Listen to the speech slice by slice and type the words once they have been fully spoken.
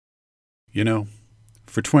You know,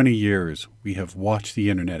 for 20 years, we have watched the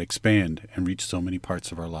internet expand and reach so many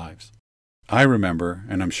parts of our lives. I remember,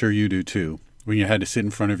 and I'm sure you do too, when you had to sit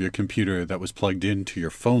in front of your computer that was plugged into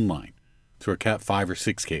your phone line through a Cat 5 or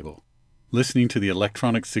 6 cable, listening to the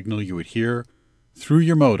electronic signal you would hear through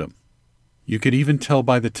your modem. You could even tell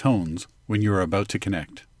by the tones when you were about to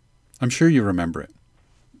connect. I'm sure you remember it.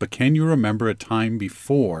 But can you remember a time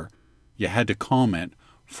before you had to comment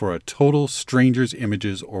for a total stranger's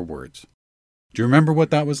images or words? Do you remember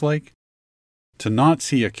what that was like? To not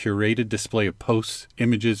see a curated display of posts,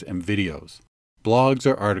 images, and videos, blogs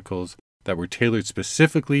or articles that were tailored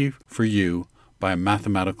specifically for you by a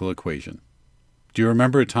mathematical equation. Do you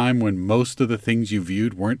remember a time when most of the things you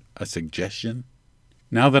viewed weren't a suggestion?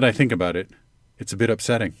 Now that I think about it, it's a bit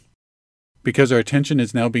upsetting. Because our attention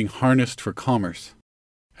is now being harnessed for commerce.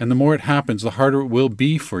 And the more it happens, the harder it will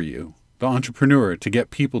be for you, the entrepreneur, to get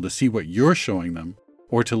people to see what you're showing them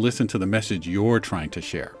or to listen to the message you're trying to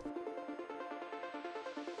share.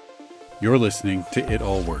 You're listening to It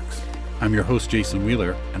All Works. I'm your host, Jason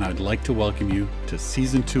Wheeler, and I'd like to welcome you to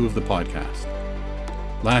Season 2 of the podcast.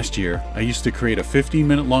 Last year, I used to create a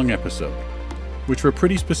 15-minute long episode, which were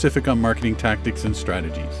pretty specific on marketing tactics and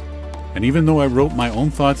strategies. And even though I wrote my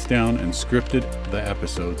own thoughts down and scripted the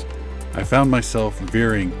episodes, I found myself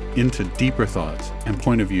veering into deeper thoughts and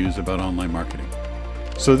point of views about online marketing.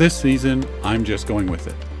 So this season, I'm just going with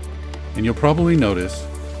it. And you'll probably notice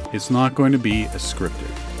it's not going to be as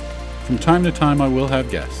scripted. From time to time, I will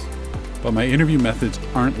have guests, but my interview methods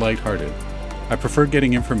aren't lighthearted. I prefer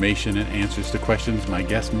getting information and answers to questions my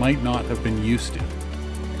guests might not have been used to,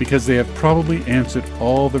 because they have probably answered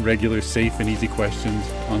all the regular safe and easy questions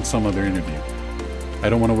on some other interview. I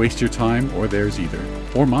don't want to waste your time or theirs either,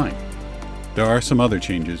 or mine. There are some other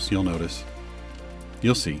changes you'll notice.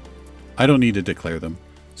 You'll see. I don't need to declare them.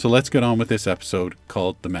 So let's get on with this episode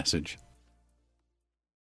called The Message.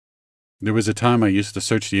 There was a time I used to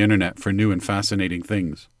search the internet for new and fascinating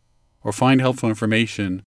things, or find helpful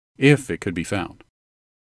information if it could be found.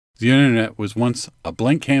 The internet was once a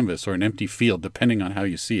blank canvas or an empty field, depending on how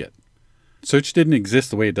you see it. Search didn't exist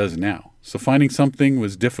the way it does now, so finding something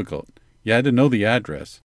was difficult. You had to know the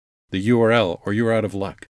address, the URL, or you were out of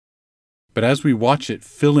luck. But as we watch it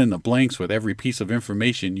fill in the blanks with every piece of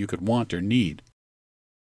information you could want or need,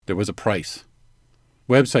 there was a price.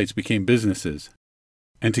 Websites became businesses,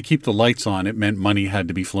 and to keep the lights on, it meant money had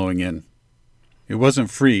to be flowing in. It wasn't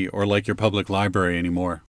free or like your public library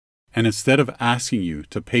anymore, and instead of asking you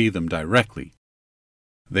to pay them directly,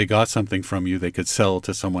 they got something from you they could sell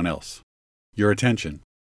to someone else. Your attention.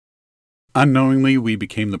 Unknowingly, we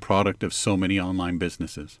became the product of so many online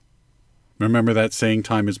businesses. Remember that saying,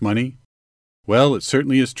 time is money? Well, it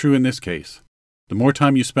certainly is true in this case. The more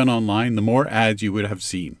time you spent online, the more ads you would have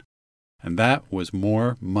seen. And that was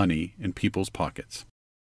more money in people's pockets.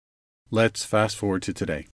 Let's fast forward to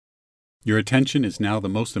today. Your attention is now the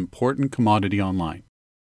most important commodity online.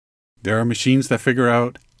 There are machines that figure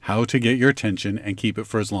out how to get your attention and keep it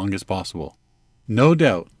for as long as possible. No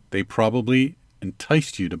doubt they probably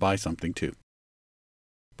enticed you to buy something too.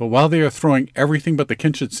 But while they are throwing everything but the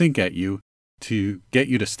kitchen sink at you to get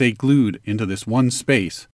you to stay glued into this one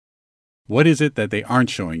space, what is it that they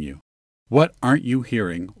aren't showing you? What aren't you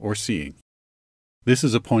hearing or seeing? This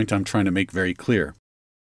is a point I'm trying to make very clear.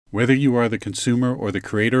 Whether you are the consumer or the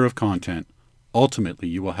creator of content, ultimately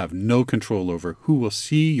you will have no control over who will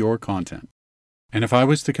see your content. And if I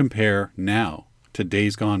was to compare now to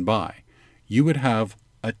days gone by, you would have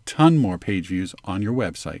a ton more page views on your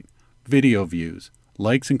website, video views,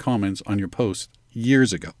 likes and comments on your posts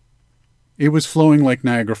years ago. It was flowing like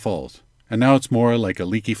Niagara Falls, and now it's more like a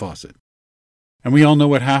leaky faucet. And we all know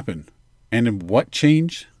what happened. And in what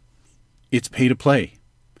changed? It's pay to play.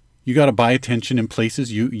 You got to buy attention in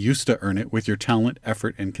places you used to earn it with your talent,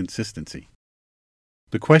 effort, and consistency.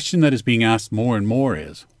 The question that is being asked more and more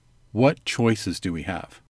is, what choices do we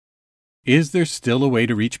have? Is there still a way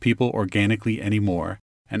to reach people organically anymore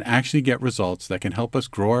and actually get results that can help us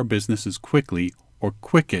grow our businesses quickly or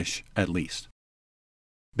quickish at least?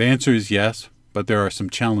 The answer is yes, but there are some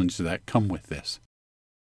challenges that come with this.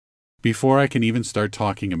 Before I can even start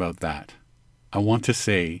talking about that, I want to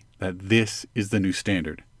say that this is the new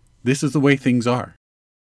standard. This is the way things are.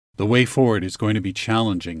 The way forward is going to be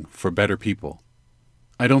challenging for better people.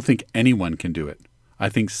 I don't think anyone can do it. I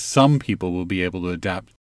think some people will be able to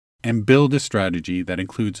adapt and build a strategy that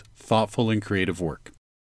includes thoughtful and creative work.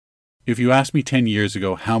 If you asked me 10 years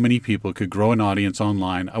ago how many people could grow an audience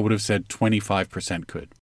online, I would have said 25%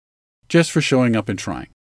 could. Just for showing up and trying.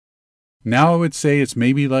 Now I would say it's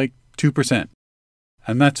maybe like 2%.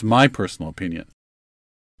 And that's my personal opinion.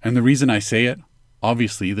 And the reason I say it,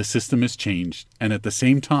 Obviously, the system has changed, and at the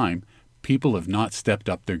same time, people have not stepped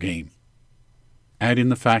up their game. Add in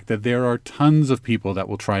the fact that there are tons of people that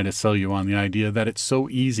will try to sell you on the idea that it's so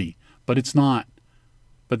easy, but it's not.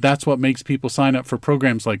 But that's what makes people sign up for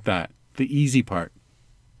programs like that, the easy part.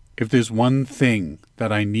 If there's one thing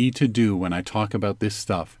that I need to do when I talk about this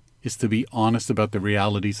stuff, is to be honest about the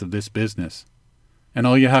realities of this business. And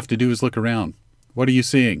all you have to do is look around. What are you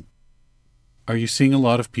seeing? Are you seeing a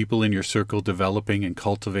lot of people in your circle developing and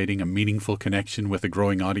cultivating a meaningful connection with a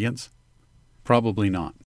growing audience? Probably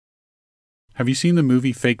not. Have you seen the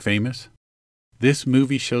movie Fake Famous? This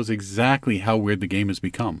movie shows exactly how weird the game has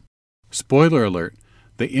become. Spoiler alert,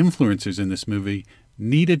 the influencers in this movie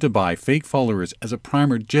needed to buy fake followers as a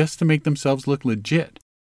primer just to make themselves look legit.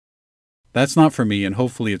 That's not for me, and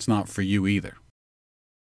hopefully it's not for you either.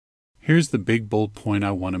 Here's the big bold point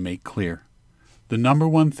I want to make clear. The number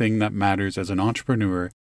one thing that matters as an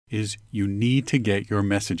entrepreneur is you need to get your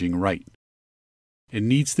messaging right. It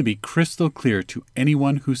needs to be crystal clear to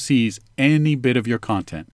anyone who sees any bit of your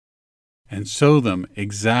content, and show them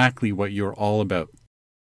exactly what you're all about.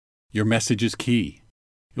 Your message is key.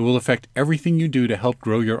 It will affect everything you do to help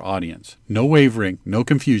grow your audience. No wavering, no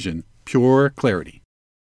confusion, pure clarity.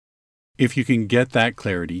 If you can get that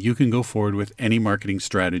clarity, you can go forward with any marketing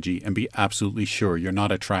strategy and be absolutely sure you're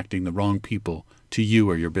not attracting the wrong people to you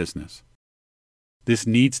or your business. This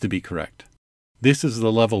needs to be correct. This is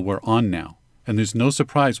the level we're on now, and there's no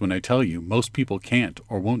surprise when I tell you most people can't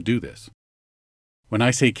or won't do this. When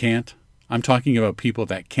I say can't, I'm talking about people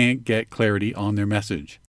that can't get clarity on their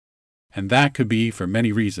message. And that could be for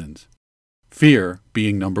many reasons. Fear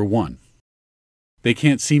being number one. They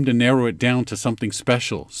can't seem to narrow it down to something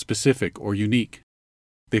special, specific, or unique.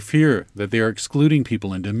 They fear that they are excluding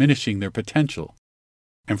people and diminishing their potential.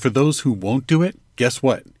 And for those who won't do it, guess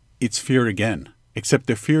what? It's fear again, except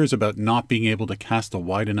their fear is about not being able to cast a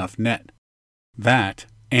wide enough net. That,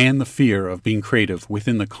 and the fear of being creative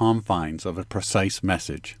within the confines of a precise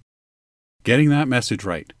message. Getting that message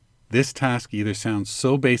right. This task either sounds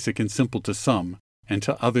so basic and simple to some, and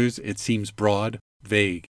to others it seems broad,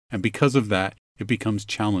 vague, and because of that, it becomes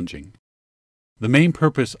challenging. The main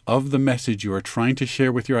purpose of the message you are trying to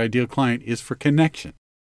share with your ideal client is for connection.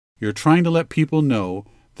 You're trying to let people know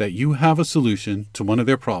that you have a solution to one of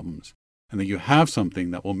their problems, and that you have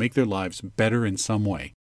something that will make their lives better in some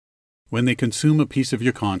way. When they consume a piece of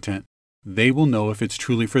your content, they will know if it's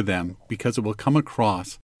truly for them because it will come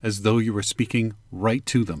across as though you were speaking right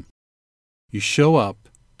to them. You show up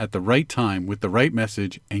at the right time with the right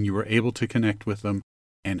message and you are able to connect with them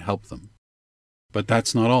and help them. But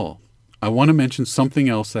that's not all. I want to mention something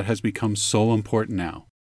else that has become so important now.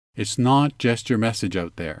 It's not just your message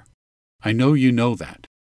out there. I know you know that.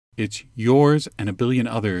 It's yours and a billion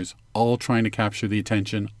others all trying to capture the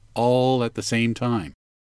attention all at the same time.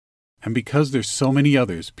 And because there's so many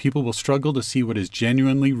others, people will struggle to see what is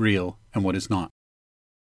genuinely real and what is not.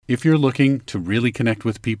 If you're looking to really connect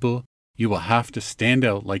with people, you will have to stand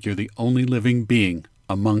out like you're the only living being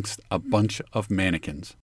amongst a bunch of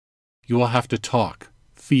mannequins. You will have to talk,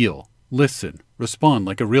 feel, listen, respond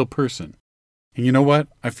like a real person. And you know what?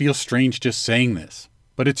 I feel strange just saying this,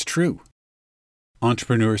 but it's true.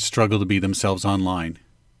 Entrepreneurs struggle to be themselves online,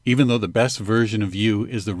 even though the best version of you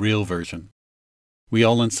is the real version. We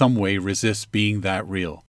all in some way resist being that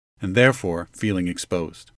real, and therefore feeling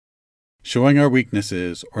exposed. Showing our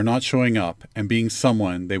weaknesses or not showing up and being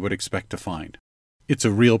someone they would expect to find. It's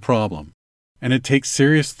a real problem, and it takes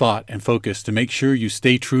serious thought and focus to make sure you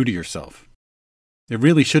stay true to yourself. It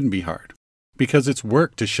really shouldn't be hard, because it's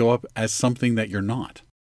work to show up as something that you're not.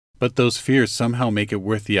 But those fears somehow make it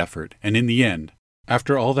worth the effort, and in the end,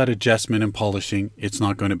 after all that adjustment and polishing, it's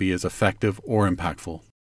not going to be as effective or impactful.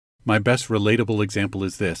 My best relatable example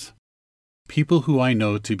is this. People who I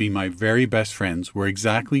know to be my very best friends were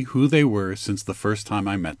exactly who they were since the first time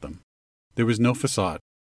I met them. There was no facade.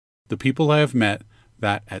 The people I have met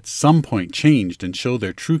that at some point changed and showed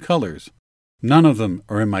their true colors, none of them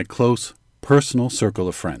are in my close, personal circle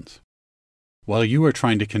of friends. While you are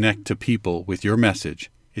trying to connect to people with your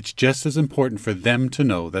message, it's just as important for them to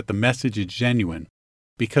know that the message is genuine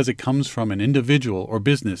because it comes from an individual or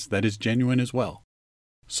business that is genuine as well.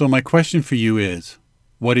 So my question for you is,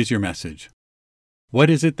 what is your message? What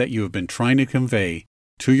is it that you have been trying to convey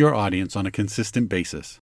to your audience on a consistent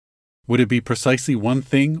basis? Would it be precisely one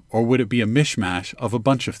thing, or would it be a mishmash of a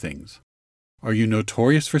bunch of things? Are you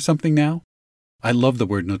notorious for something now? I love the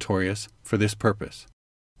word notorious for this purpose.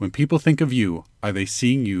 When people think of you, are they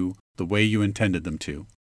seeing you the way you intended them to?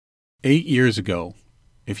 8 years ago,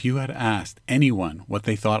 if you had asked anyone what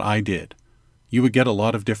they thought I did, you would get a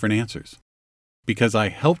lot of different answers. because I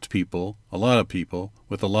helped people, a lot of people,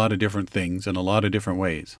 with a lot of different things in a lot of different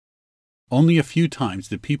ways. Only a few times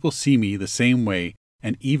did people see me the same way,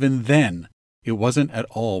 and even then, it wasn't at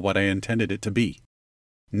all what I intended it to be.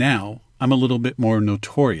 Now, I'm a little bit more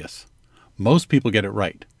notorious. Most people get it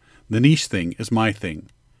right. The niche thing is my thing,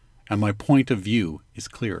 and my point of view is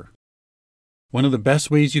clearer. One of the best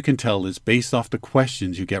ways you can tell is based off the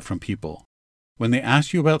questions you get from people. When they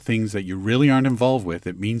ask you about things that you really aren't involved with,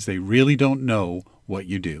 it means they really don't know what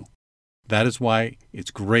you do. That is why it's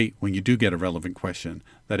great when you do get a relevant question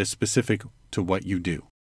that is specific to what you do.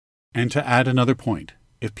 And to add another point,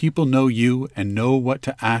 if people know you and know what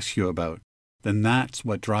to ask you about, then that's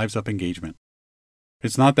what drives up engagement.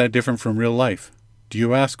 It's not that different from real life. Do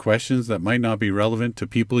you ask questions that might not be relevant to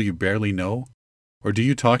people you barely know? Or do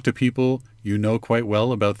you talk to people you know quite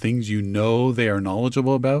well about things you know they are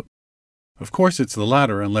knowledgeable about? Of course it's the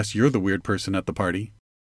latter unless you're the weird person at the party.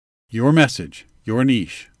 Your message, your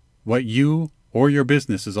niche, what you or your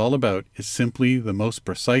business is all about is simply the most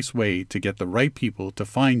precise way to get the right people to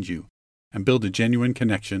find you and build a genuine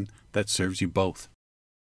connection that serves you both.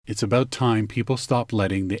 It's about time people stop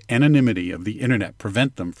letting the anonymity of the internet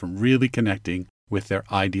prevent them from really connecting with their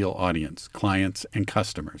ideal audience, clients, and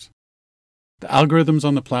customers. The algorithms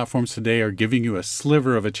on the platforms today are giving you a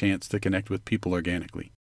sliver of a chance to connect with people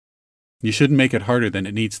organically. You shouldn't make it harder than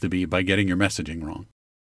it needs to be by getting your messaging wrong.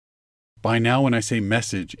 By now, when I say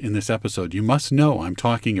message in this episode, you must know I'm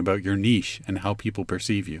talking about your niche and how people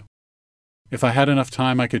perceive you. If I had enough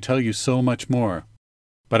time, I could tell you so much more,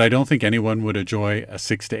 but I don't think anyone would enjoy a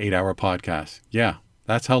 6 to 8 hour podcast. Yeah,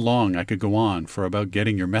 that's how long I could go on for about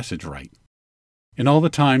getting your message right. In all the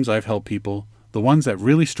times I've helped people, the ones that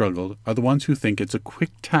really struggled are the ones who think it's a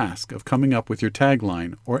quick task of coming up with your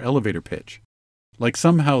tagline or elevator pitch. Like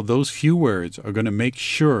somehow those few words are going to make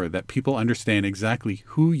sure that people understand exactly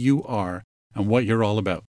who you are and what you're all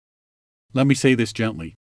about. Let me say this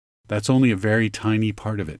gently. That's only a very tiny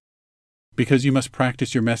part of it. Because you must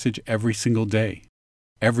practice your message every single day,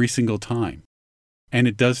 every single time. And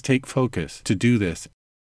it does take focus to do this.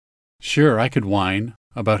 Sure, I could whine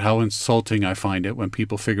about how insulting I find it when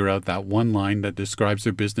people figure out that one line that describes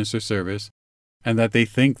their business or service and that they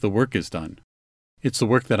think the work is done. It's the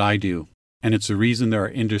work that I do, and it's the reason there are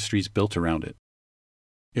industries built around it.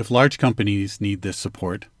 If large companies need this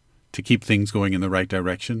support to keep things going in the right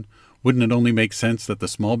direction, wouldn't it only make sense that the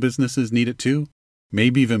small businesses need it too?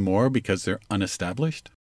 Maybe even more because they're unestablished?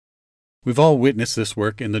 We've all witnessed this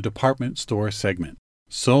work in the department store segment,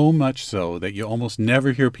 so much so that you almost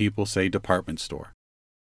never hear people say department store.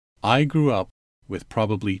 I grew up with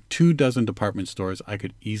probably 24 department stores I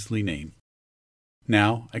could easily name.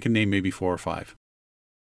 Now I can name maybe 4 or 5.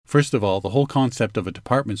 First of all, the whole concept of a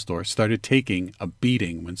department store started taking a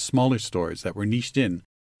beating when smaller stores that were niched in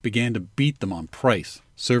began to beat them on price,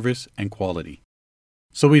 service, and quality.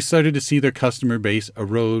 So we started to see their customer base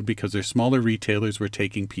erode because their smaller retailers were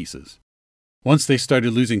taking pieces. Once they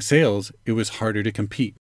started losing sales, it was harder to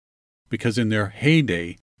compete. Because in their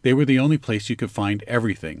heyday, they were the only place you could find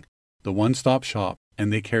everything, the one-stop shop,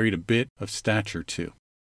 and they carried a bit of stature too.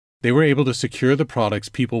 They were able to secure the products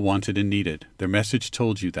people wanted and needed. Their message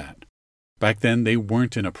told you that. Back then, they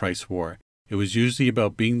weren't in a price war. It was usually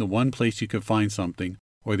about being the one place you could find something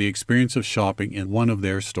or the experience of shopping in one of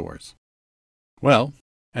their stores. Well,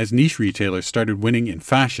 as niche retailers started winning in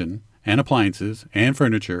fashion and appliances and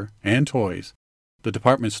furniture and toys, the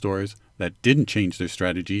department stores that didn't change their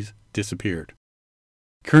strategies disappeared.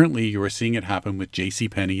 Currently, you are seeing it happen with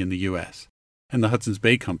JCPenney in the US and the Hudson's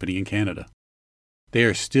Bay Company in Canada. They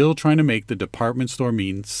are still trying to make the department store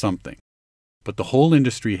mean something, but the whole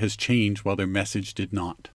industry has changed while their message did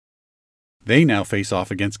not. They now face off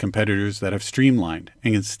against competitors that have streamlined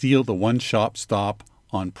and can steal the one-shop stop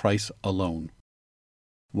on price alone.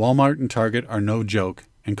 Walmart and Target are no joke,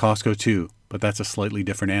 and Costco too, but that's a slightly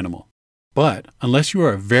different animal. But unless you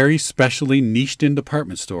are a very specially niched-in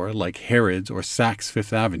department store like Harrods or Saks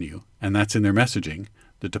Fifth Avenue, and that's in their messaging,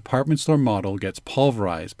 the department store model gets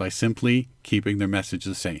pulverized by simply keeping their message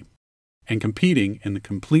the same and competing in a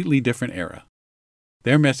completely different era.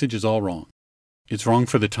 Their message is all wrong. It's wrong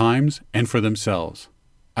for the times and for themselves.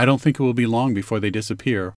 I don't think it will be long before they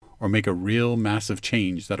disappear or make a real massive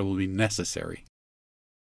change that will be necessary.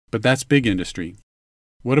 But that's big industry.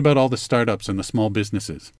 What about all the startups and the small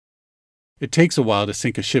businesses? It takes a while to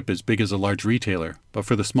sink a ship as big as a large retailer, but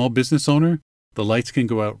for the small business owner, the lights can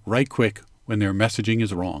go out right quick when their messaging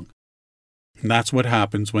is wrong. And that's what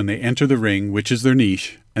happens when they enter the ring, which is their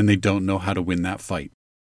niche, and they don't know how to win that fight.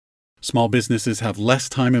 Small businesses have less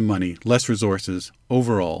time and money, less resources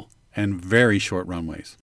overall, and very short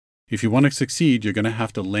runways. If you want to succeed, you're going to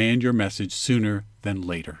have to land your message sooner than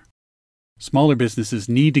later. Smaller businesses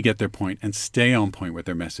need to get their point and stay on point with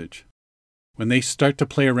their message. When they start to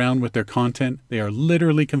play around with their content, they are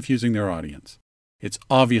literally confusing their audience. It's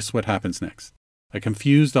obvious what happens next. A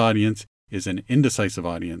confused audience is an indecisive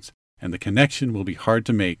audience, and the connection will be hard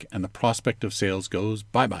to make, and the prospect of sales goes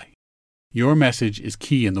bye-bye. Your message is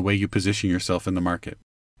key in the way you position yourself in the market.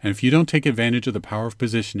 And if you don't take advantage of the power of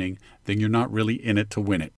positioning, then you're not really in it to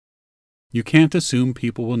win it. You can't assume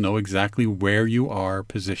people will know exactly where you are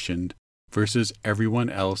positioned versus everyone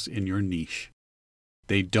else in your niche.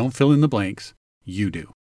 They don't fill in the blanks, you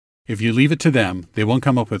do. If you leave it to them, they won't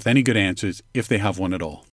come up with any good answers if they have one at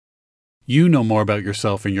all. You know more about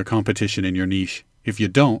yourself and your competition in your niche. If you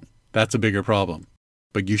don't, that's a bigger problem.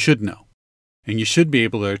 But you should know. And you should be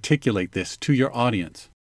able to articulate this to your audience.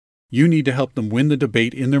 You need to help them win the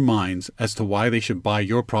debate in their minds as to why they should buy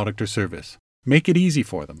your product or service. Make it easy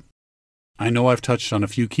for them. I know I've touched on a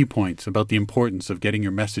few key points about the importance of getting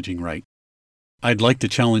your messaging right. I'd like to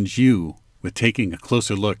challenge you with taking a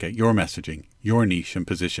closer look at your messaging, your niche and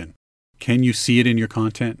position. Can you see it in your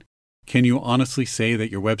content? Can you honestly say that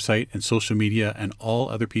your website and social media and all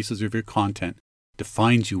other pieces of your content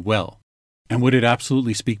defines you well? And would it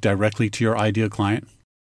absolutely speak directly to your ideal client?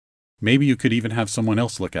 Maybe you could even have someone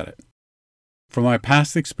else look at it. From my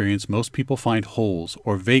past experience, most people find holes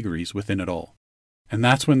or vagaries within it all. And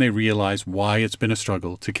that's when they realize why it's been a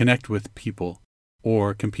struggle to connect with people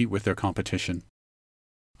or compete with their competition.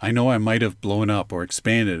 I know I might have blown up or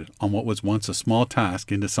expanded on what was once a small task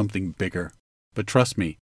into something bigger, but trust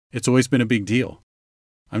me, it's always been a big deal.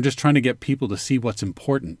 I'm just trying to get people to see what's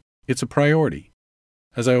important. It's a priority.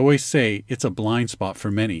 As I always say, it's a blind spot for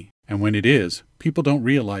many, and when it is, people don't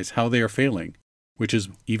realize how they are failing, which is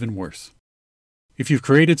even worse. If you've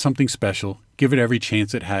created something special, give it every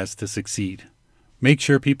chance it has to succeed. Make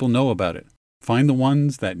sure people know about it. Find the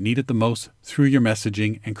ones that need it the most through your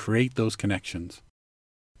messaging and create those connections.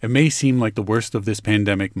 It may seem like the worst of this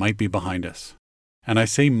pandemic might be behind us. And I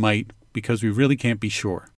say might because we really can't be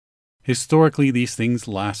sure. Historically, these things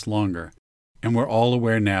last longer, and we're all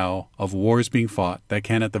aware now of wars being fought that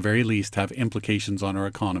can at the very least have implications on our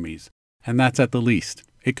economies. And that's at the least.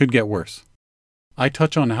 It could get worse. I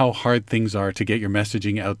touch on how hard things are to get your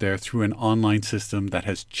messaging out there through an online system that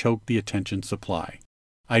has choked the attention supply.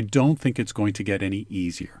 I don't think it's going to get any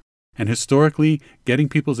easier. And historically, getting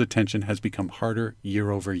people's attention has become harder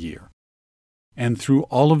year over year. And through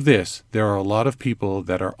all of this, there are a lot of people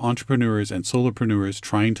that are entrepreneurs and solopreneurs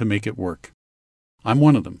trying to make it work. I'm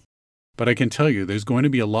one of them. But I can tell you there's going to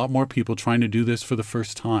be a lot more people trying to do this for the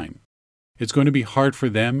first time. It's going to be hard for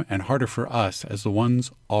them and harder for us as the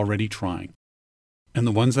ones already trying. And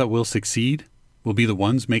the ones that will succeed will be the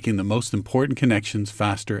ones making the most important connections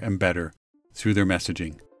faster and better through their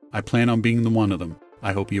messaging. I plan on being the one of them.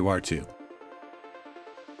 I hope you are too.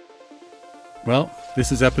 Well,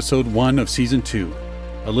 this is episode 1 of season 2,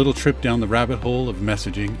 a little trip down the rabbit hole of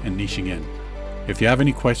messaging and niching in. If you have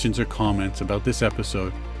any questions or comments about this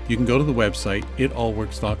episode, you can go to the website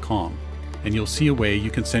itallworks.com and you'll see a way you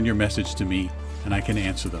can send your message to me and I can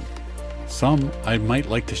answer them. Some I might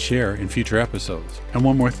like to share in future episodes. And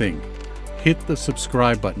one more thing, hit the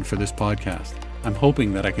subscribe button for this podcast. I'm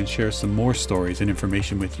hoping that I can share some more stories and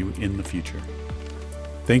information with you in the future.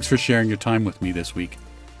 Thanks for sharing your time with me this week.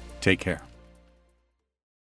 Take care.